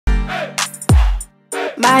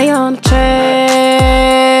My own trail.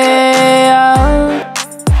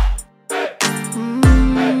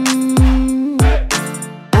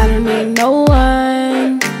 I don't need no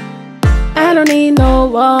one. I don't need no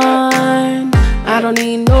one. I don't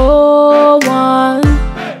need no one.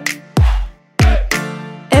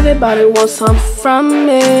 Everybody wants something from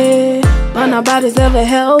me, but nobody's ever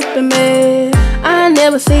helping me. I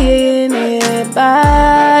never see anybody.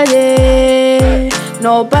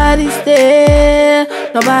 Nobody's there,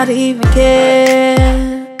 nobody even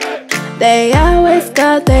cares. They always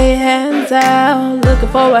got their hands out, looking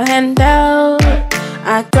for a handout.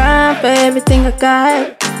 I grind for everything I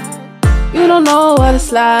got. You don't know what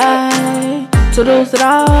it's like to lose it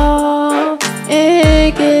all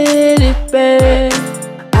and get it back.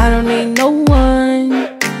 I don't need no one.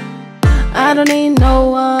 I don't need no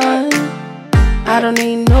one. I don't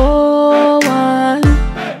need no one.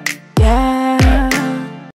 Yeah.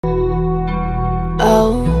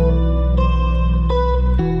 Oh,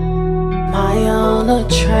 my own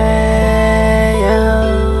trail.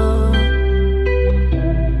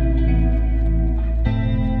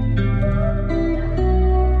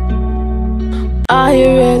 Are you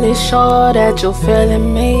really sure that you're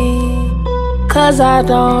feeling me? 'Cause I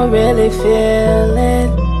don't really feel it.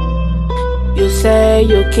 You say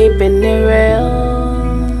you're keeping it real.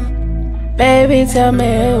 Baby, tell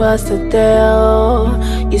me what's the deal.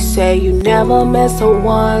 You say you never met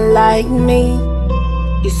someone like me.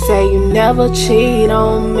 You say you never cheat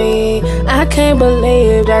on me. I can't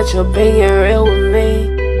believe that you're being real with me.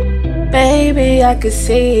 Baby, I can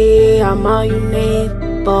see I'm all you need,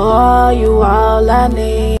 boy, you all I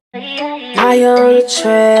need. I on the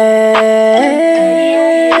train,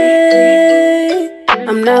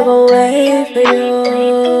 I'm not gonna wait for you.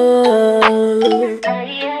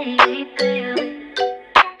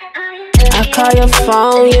 I call your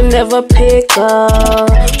phone, you never pick up.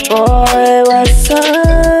 Boy, what's up?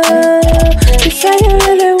 You say you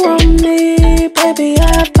really want me, baby, I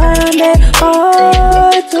find it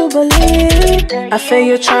hard to believe. I feel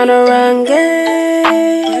you tryna run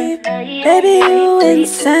game, baby, you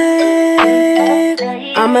insane.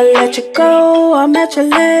 I'ma let you go, I'm at your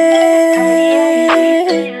leg.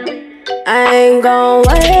 I ain't gon'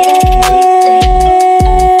 wait.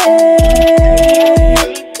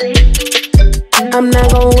 I'm not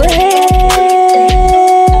gon' wait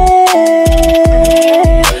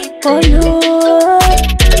for you.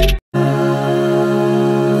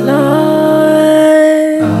 Lost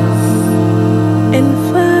and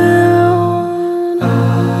found.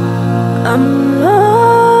 I'm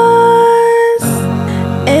lost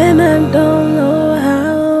and I don't know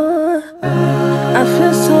how. I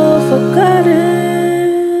feel so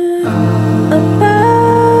forgotten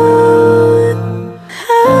about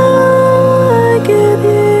how I get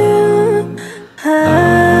here,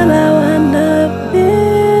 how I wind up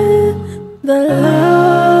in the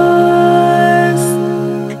lost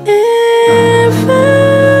and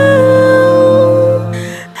found.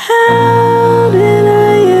 How did I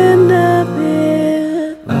end up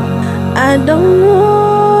here? I don't know.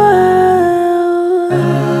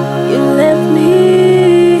 You left me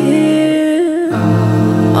here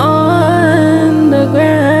on the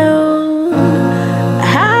ground.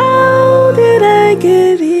 How did I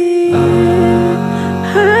get here?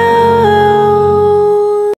 How?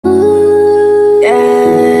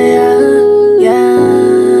 Yeah, yeah.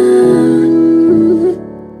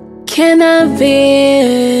 Can I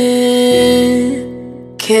vent?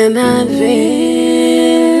 Can I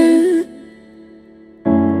vent?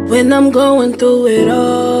 When I'm going through it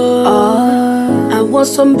all, I want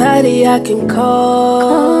somebody I can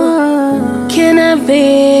call. Can I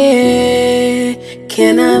vent?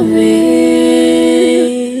 Can I vent?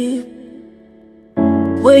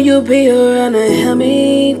 Will you be around to help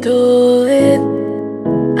me do it?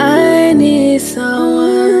 I need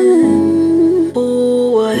someone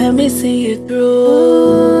who will help me see you through.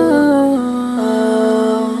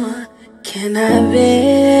 Can I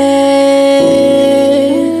vent?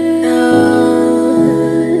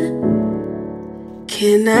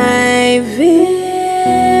 Can I vent?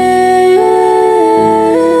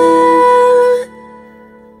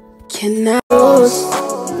 Can I?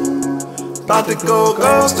 About to go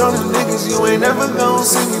ghost on the niggas, you ain't never gon'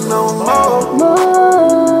 see me no more.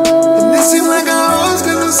 And it seems like I was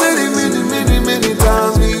gonna say it many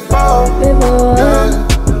times before. Yeah.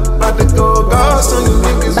 About to go ghost on you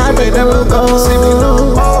niggas, you ain't never gon' see me no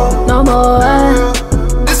more. No more.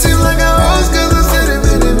 Yeah. It seems like I was gonna say it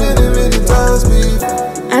many times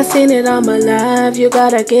before. I seen it all my life, you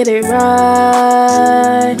gotta get it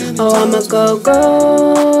right. Oh, I'ma go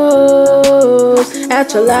ghost.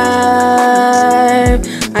 at your life.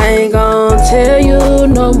 I ain't gon' tell you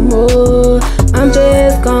no more. I'm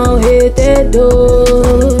just gon' hit that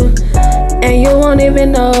door, and you won't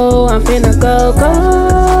even know I'm finna go.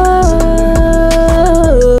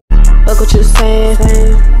 Fuck what you saying,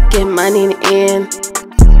 get money in the end.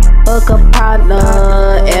 Fuck a partner,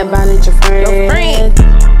 everybody your friend.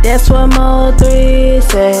 That's what Mo3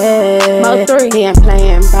 said. Mo3, he ain't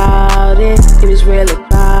playing about it, he was really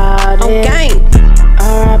about it. Gang.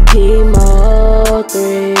 R.I.P. Mo3.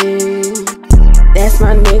 That's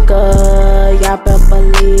my nigga, y'all better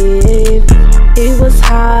believe. He was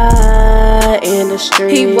high in the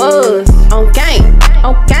street. He was on gang,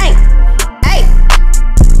 on gang. Hey,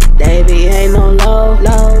 Davey ain't no low,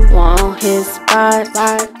 want his spot,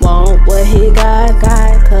 want what he got,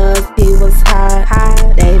 cause he was high.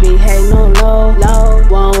 Davey ain't no low,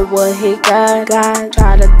 want what he got,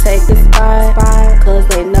 try to take his spot, cause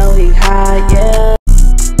they know he high, yeah.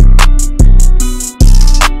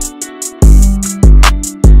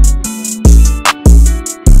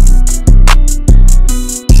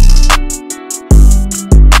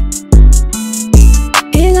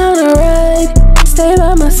 Stay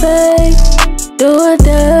by my side, do or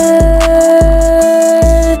die.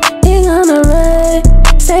 He gonna ride.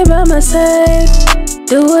 Stay by my side,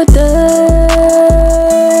 do or die.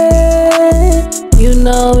 You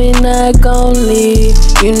know he not gon' leave.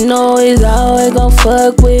 You know he's always gon'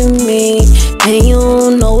 fuck with me. And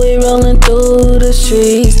you know we rollin' through the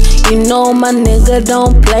streets. You know my nigga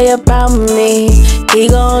don't play about me. He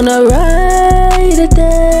gonna ride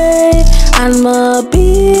today. I'ma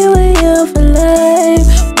be with you for life.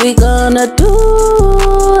 We gonna do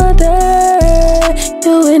a day,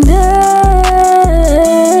 you and I,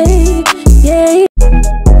 yeah.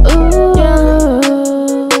 Ooh,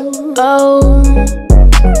 oh,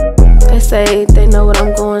 they say they know what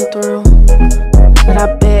I'm going through, but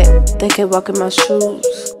I bet they can't walk in my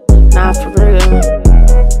shoes. Nah, for real.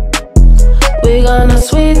 We gonna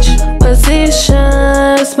switch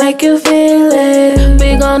positions, make you feel it.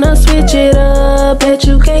 We gonna switch it up, bet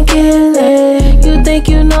you can't kill it. You think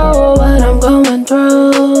you know what I'm going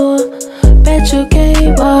through, bet you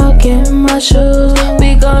can't walk in my shoes.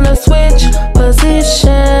 We gonna switch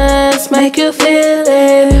positions, make you feel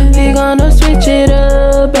it. We gonna switch it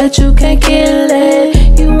up, bet you can't kill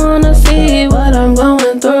it. You wanna see what I'm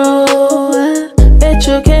going through, bet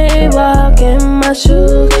you can't walk in my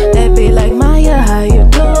shoes. They be like, Miya, how you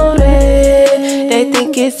do that? They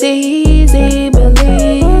think it's easy,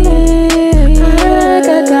 believe. I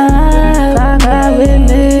got God with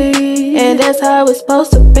me, and that's how it's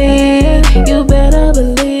supposed to be. You better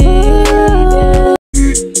believe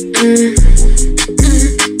it.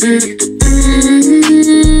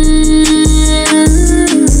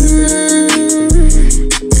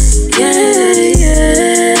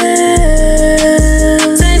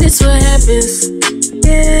 Say this what happens.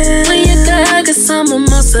 When you got some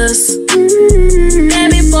mimosas,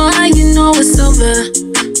 baby boy, you know it's over.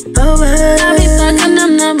 I be fucking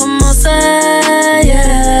them the mimosa,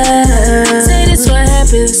 yeah. Say this what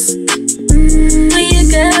happens. When you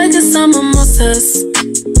got some mimosas,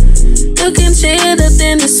 you can chill up,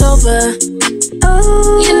 then it's over.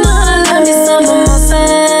 You know I love me some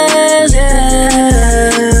mimosas,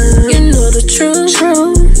 yeah. You know the truth.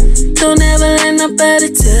 Don't ever let nobody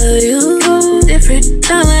tell you different.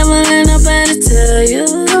 Don't ever let nobody tell you